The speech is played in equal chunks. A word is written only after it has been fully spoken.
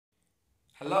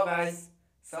Hello guys,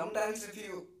 sometimes if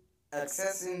you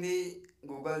access in the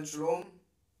Google Chrome,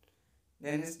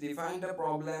 then it's defined the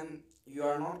problem you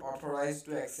are not authorized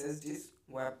to access this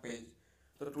web page.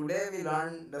 So today we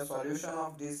learn the solution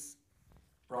of this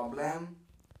problem.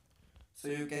 So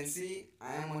you can see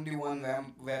I am on the one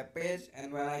web page,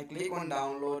 and when I click on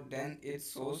download, then it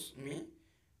shows me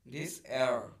this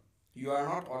error. You are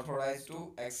not authorized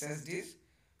to access this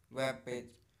web page.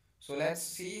 So let's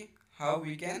see how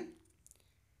we can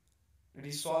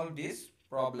resolve this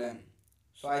problem.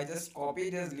 So I just copy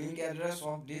this link address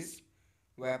of this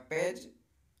web page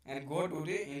and go to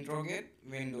the interrogate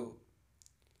window,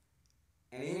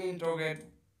 and in interrogate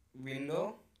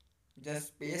window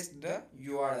just paste the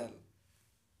URL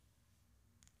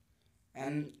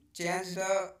and change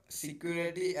the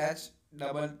security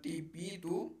HTTP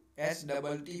to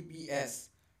HTTPS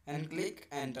and click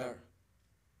enter.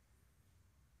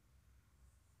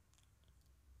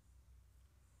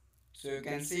 So you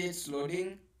can see it's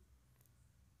loading,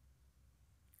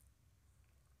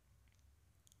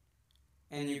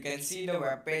 and you can see the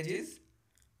web pages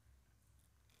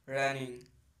running.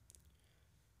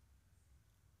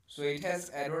 So it has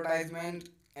advertisement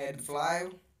ad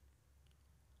 5.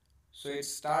 So it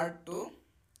start to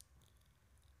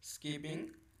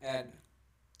skipping ad.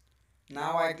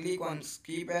 Now I click on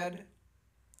skip ad,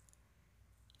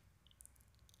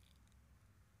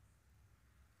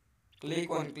 click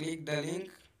the link,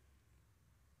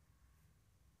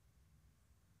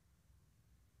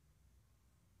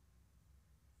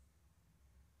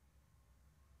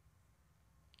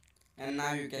 and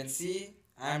now you can see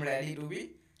I am ready to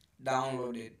be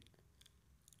downloaded.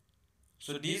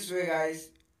 So this way guys,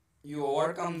 you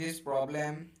overcome this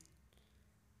problem.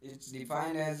 It's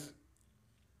defined as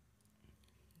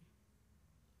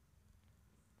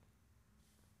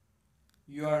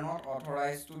you are not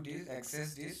authorized to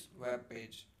access this web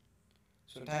page.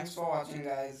 So thanks for watching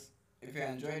guys. If you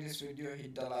enjoyed this video,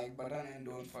 hit the like button and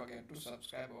don't forget to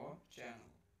subscribe our channel.